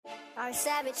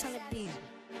RSAVAGE on the beat.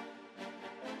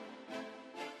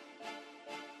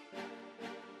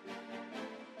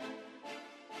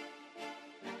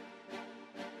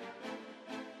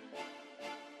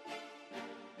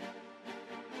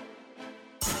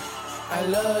 I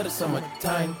love the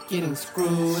summertime, getting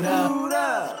screwed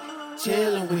up.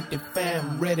 Chillin' with the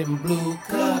fam, red and blue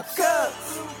cups.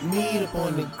 Meat up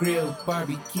on the grill,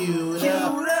 barbecued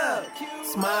up.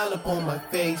 Smile up on my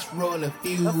face, roll a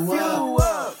few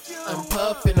up. I'm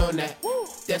puffin' on that,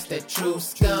 that's that true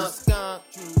skunk.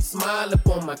 Smile up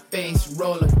on my face,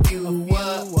 roll a few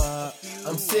up.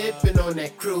 I'm sippin' on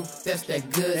that crew, that's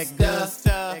that good stuff.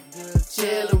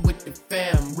 Chillin' with the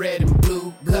fam, red and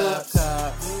blue cups.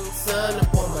 Sun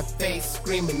up on my face,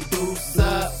 screaming deuce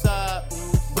up.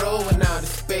 Broing out of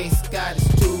space, got his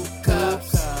 2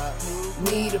 cups.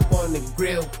 Meat up on the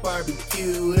grill,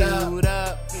 barbecued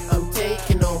up. I'm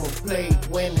taking on my plate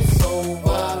when it's over.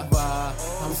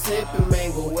 I'm sipping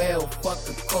mango ale, fuck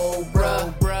a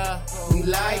cobra. We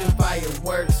lighting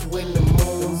fireworks when the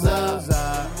moon's up.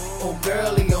 Oh,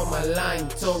 girlie on my line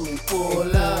told me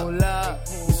pull up.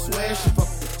 You swear she fuck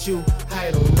with you,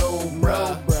 I don't know,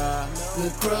 bruh.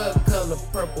 Good crud, color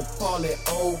purple, call it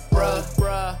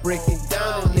Oprah. Break it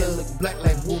down, it look black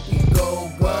like Whoopi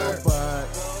Goldberg.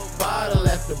 Bottle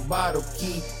after bottle,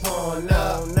 keep on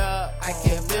up. I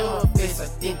can't feel my face, I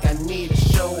think I need a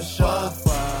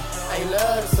chauffeur. I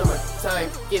love the summertime,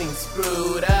 getting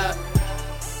screwed up.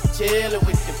 Chillin'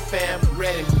 with the fam,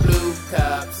 red and blue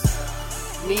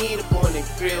cups. Meat up on the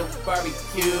grill,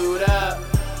 barbecued up.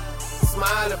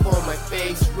 Smile up on my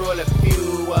face, roll a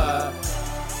few up.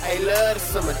 I love the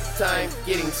summertime,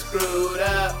 getting screwed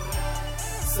up.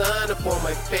 Sun up on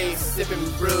my face,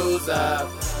 sipping brews up.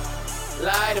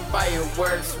 Lighting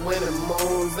fireworks when the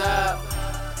moon's up.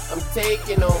 I'm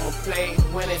taking on my plate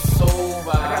when it's over.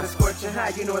 I got a scorching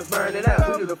hot, you know it's burning up.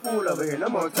 We do the fool over here, no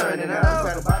more turning up.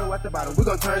 Got a bottle after bottle, we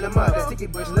gon' turn them up. That Tiki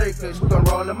Bush Larry Kush, we gon'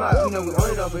 roll them up. You know we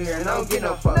own it over here, and I don't get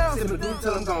no fuck. Sippin' blue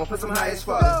till I'm gone, put some high as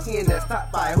fuck. He in that top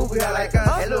 5, who we had like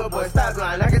us? Hey little boy, stop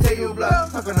blind, I can tell you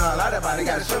bluff. Talking all out about it,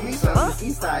 gotta show me something.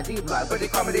 East side D block, but they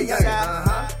call me the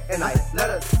youngest. And I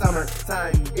love the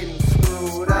summertime, getting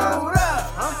screwed up.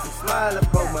 I'm so smile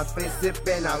up on my face,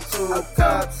 sippin' out 2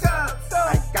 cups.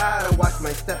 I gotta watch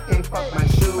my step, can't fuck my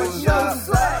shoes up.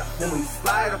 When we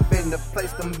slide up in the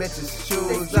place, them bitches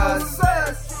choose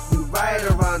us. We ride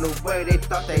around the way, they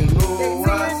thought they knew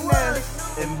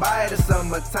us. And by the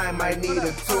summertime, I need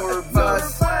a tour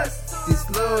bus. These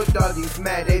little doggies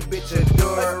mad, they bitch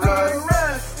adore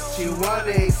us. She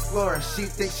wanna explore, she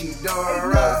thinks she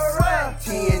adore us.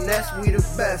 TNS, we the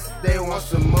best, they want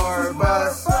some more of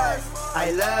us.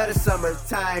 I love the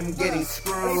summertime, getting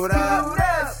screwed up.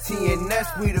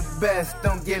 TNS, we the best,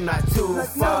 don't get not too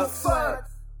fucked.